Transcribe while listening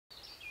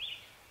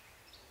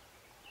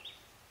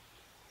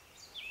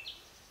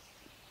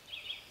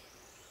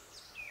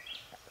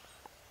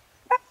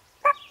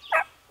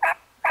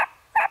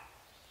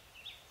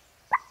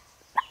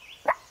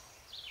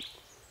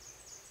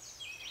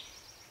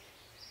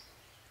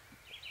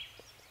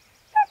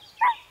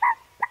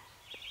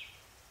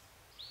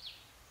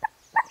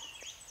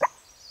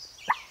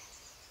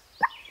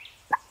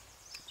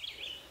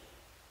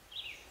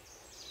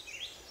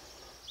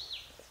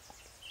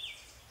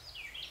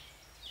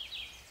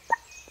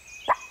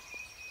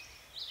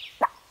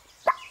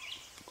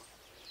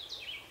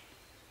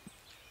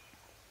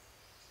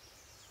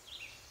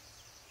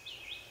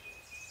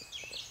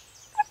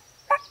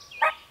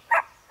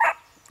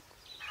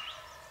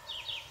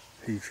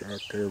He's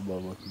right there,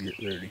 Bubba. Get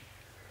ready.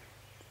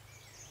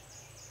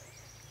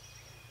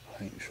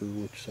 I ain't sure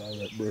which side of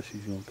that brush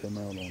he's going to come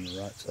out on, the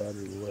right side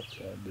or the left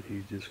side, but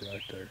he's just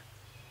right there.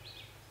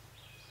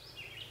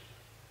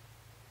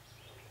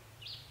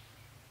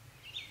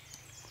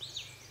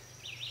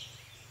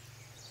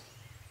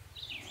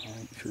 I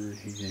ain't sure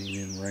he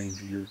ain't in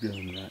range of your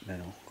gun right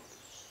now.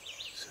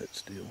 Sit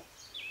still.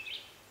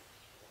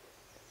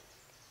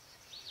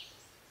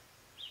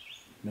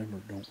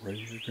 Remember, don't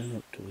raise your gun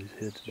up till his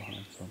head's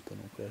behind something,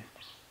 okay?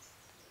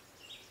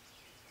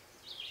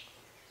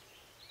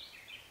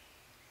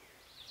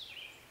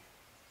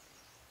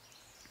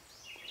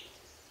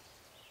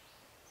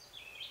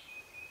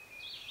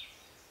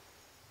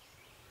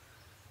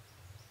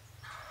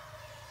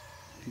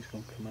 He's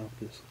going to come out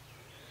this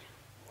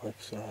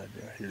left side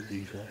right here.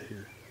 He's right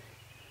here.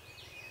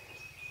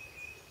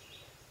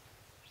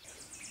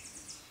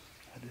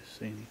 I just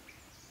seen him.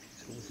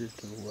 He's over here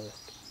to the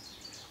left.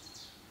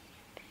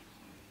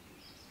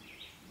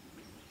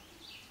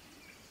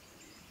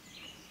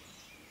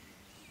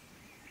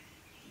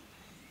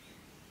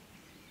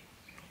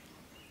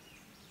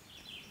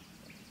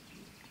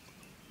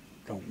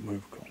 Don't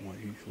move, Conway.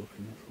 He's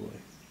looking this way.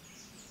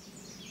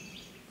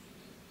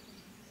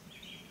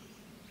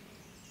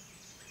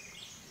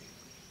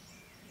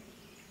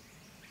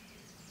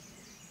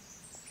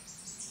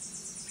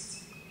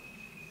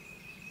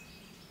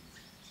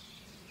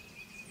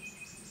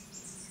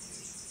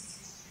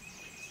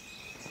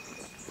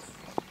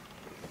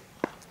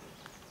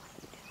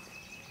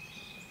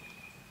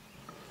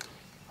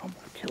 I'm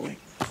gonna kill him.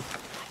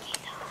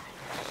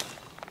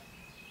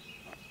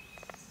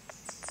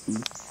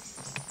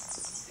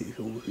 He's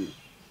over here.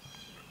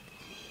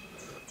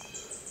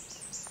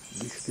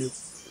 Be still.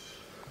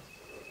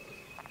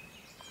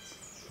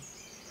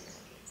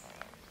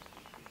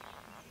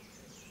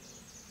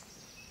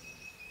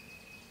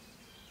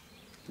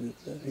 Is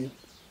that him?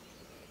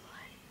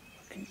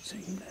 I can't see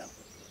him now.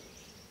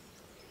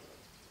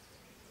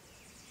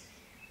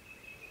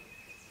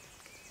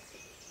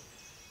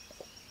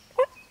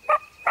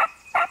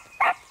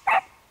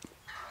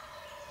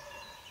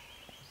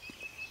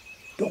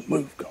 Don't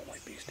move, Conway.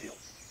 Be still.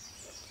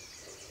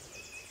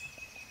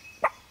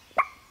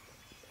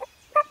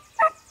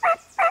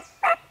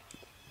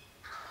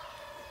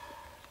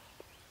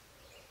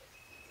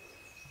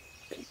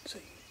 Can't see.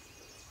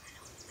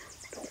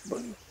 Don't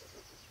move.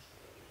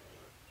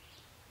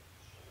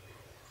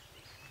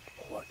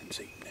 Oh, I can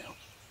see him now.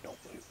 Don't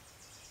move.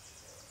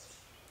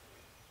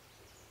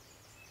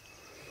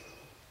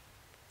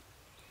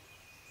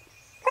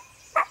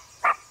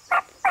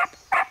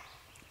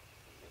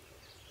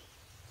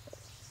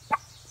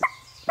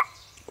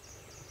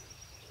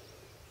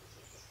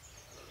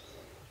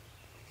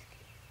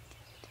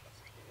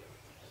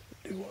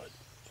 Do what?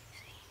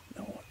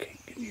 No, I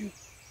can't get you.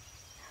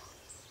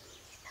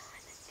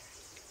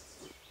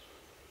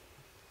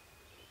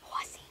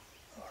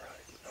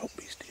 Alright, oh,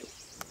 be still.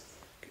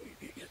 Can you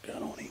get your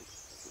gun on him?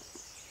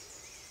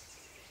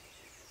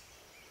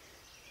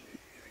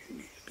 If you can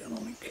get your gun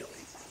on him, kill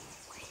him.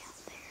 Way out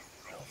there.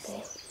 How far? I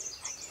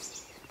just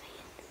see his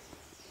band.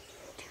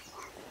 Too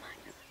far from my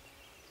gun.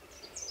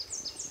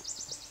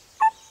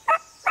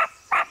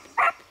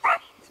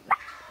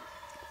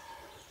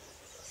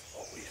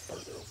 Oh, he's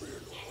further over here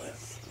to the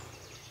left.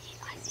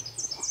 I see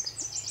him walking.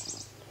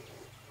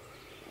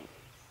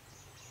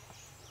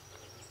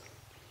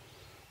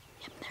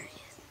 Yep, there he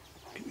is.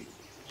 Can you,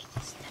 He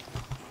just stepped.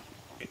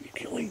 can you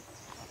kill him?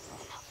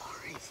 How far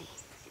is he?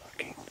 I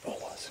can't. Oh,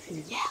 I see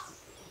him. Yeah.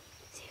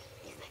 See,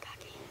 you think I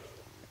can?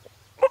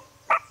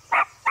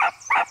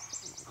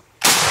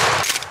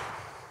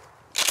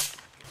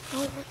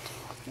 Oh, what?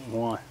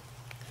 Why?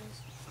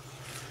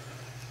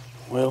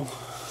 Well,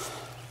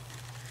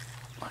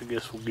 I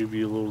guess we'll give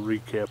you a little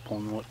recap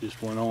on what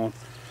just went on.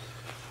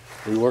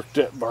 We worked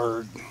that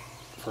bird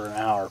for an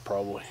hour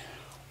probably,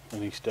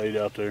 and he stayed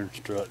out there and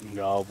strut and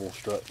gobble,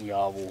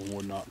 and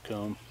would not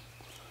come.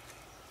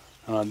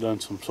 And I done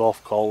some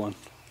soft calling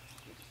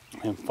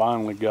and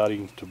finally got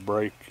him to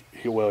break.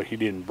 Well, he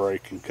didn't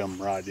break and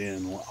come right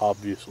in,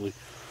 obviously.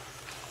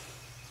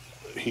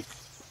 He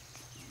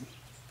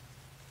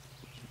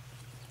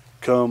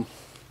come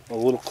a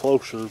little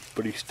closer,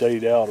 but he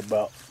stayed out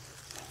about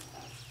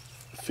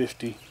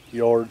 50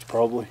 yards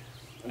probably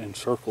and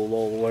circled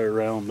all the way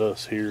around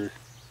us here.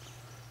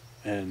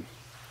 And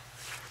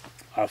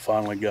I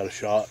finally got a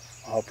shot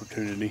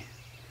opportunity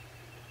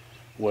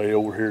way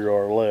over here to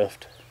our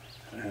left.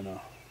 And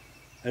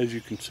as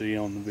you can see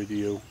on the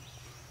video,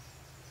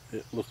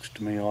 it looks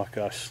to me like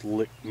I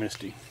slick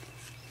missed him.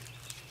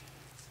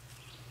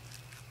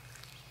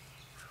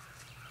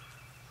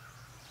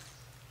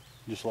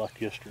 Just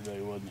like yesterday,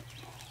 wasn't it?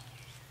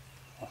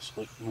 I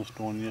slick missed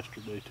one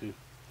yesterday too.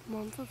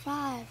 1 for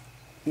 5.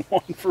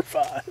 1 for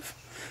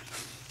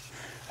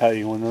 5.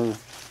 Hey,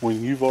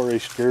 when you've already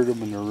scared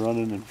them and they're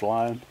running and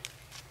flying,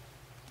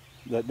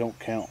 that don't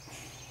count.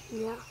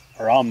 Yeah.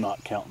 Or I'm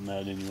not counting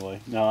that anyway.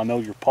 Now I know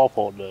your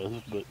pawpaw does,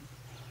 but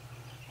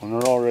When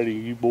they're already,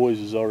 you boys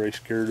has already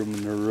scared them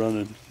and they're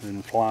running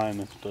and flying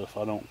and stuff,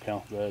 I don't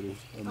count that as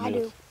a myth. I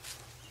do.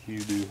 You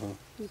do, huh?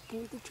 You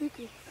pulled the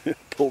trigger.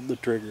 Pulled the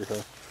trigger,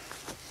 huh?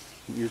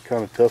 You're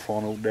kind of tough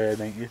on old Dad,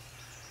 ain't you?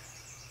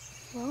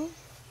 Well,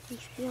 you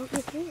should be able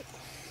to hit.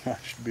 I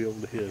should be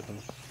able to hit,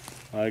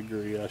 huh? I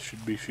agree. I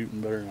should be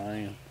shooting better than I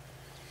am.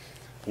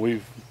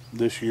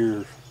 This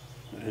year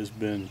has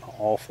been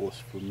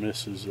awfulest for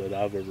misses that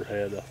I've ever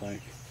had, I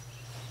think.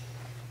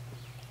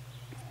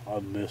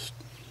 I've missed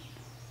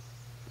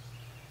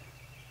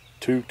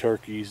 2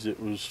 turkeys that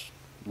was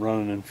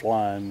running and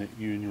flying that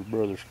you and your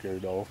brother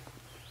scared off.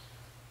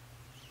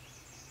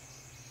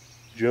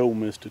 Joe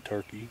missed a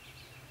turkey.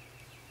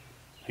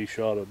 He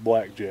shot a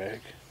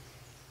blackjack.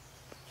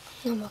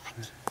 No more.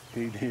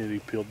 He did. He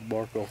peeled the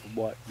bark off a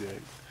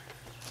blackjack.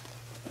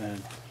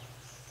 And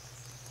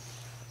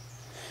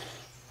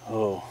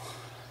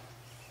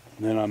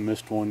then I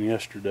missed one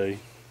yesterday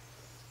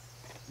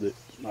that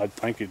I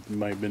think it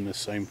may have been the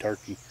same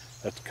turkey.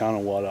 That's kind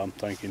of what I'm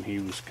thinking. He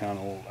was kind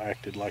of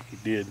acted like he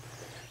did.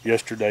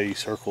 Yesterday he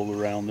circled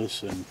around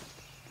us and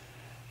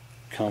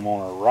come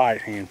on our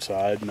right hand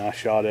side, and I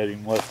shot at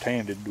him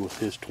left-handed with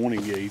his 20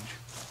 gauge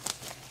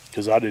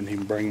because I didn't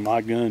even bring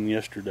my gun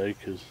yesterday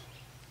because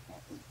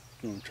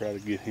I'm going to try to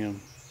get him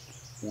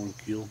one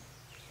killed.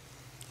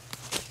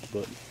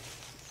 But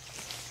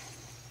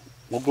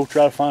we'll go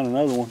try to find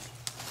another one.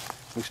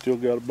 We still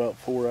got about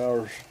 4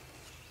 hours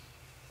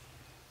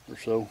or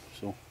so.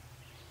 So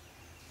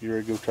you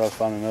ready to go try to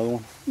find another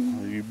one? Mm-hmm.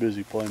 Or are you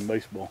busy playing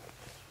baseball?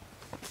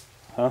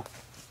 Huh?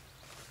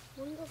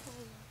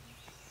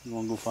 You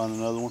want to go find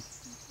another one?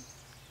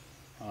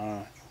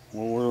 Alright.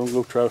 Well, we're going to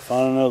go try to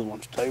find another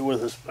one. Stay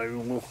with us.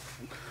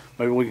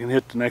 Maybe we can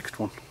hit the next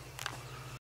one.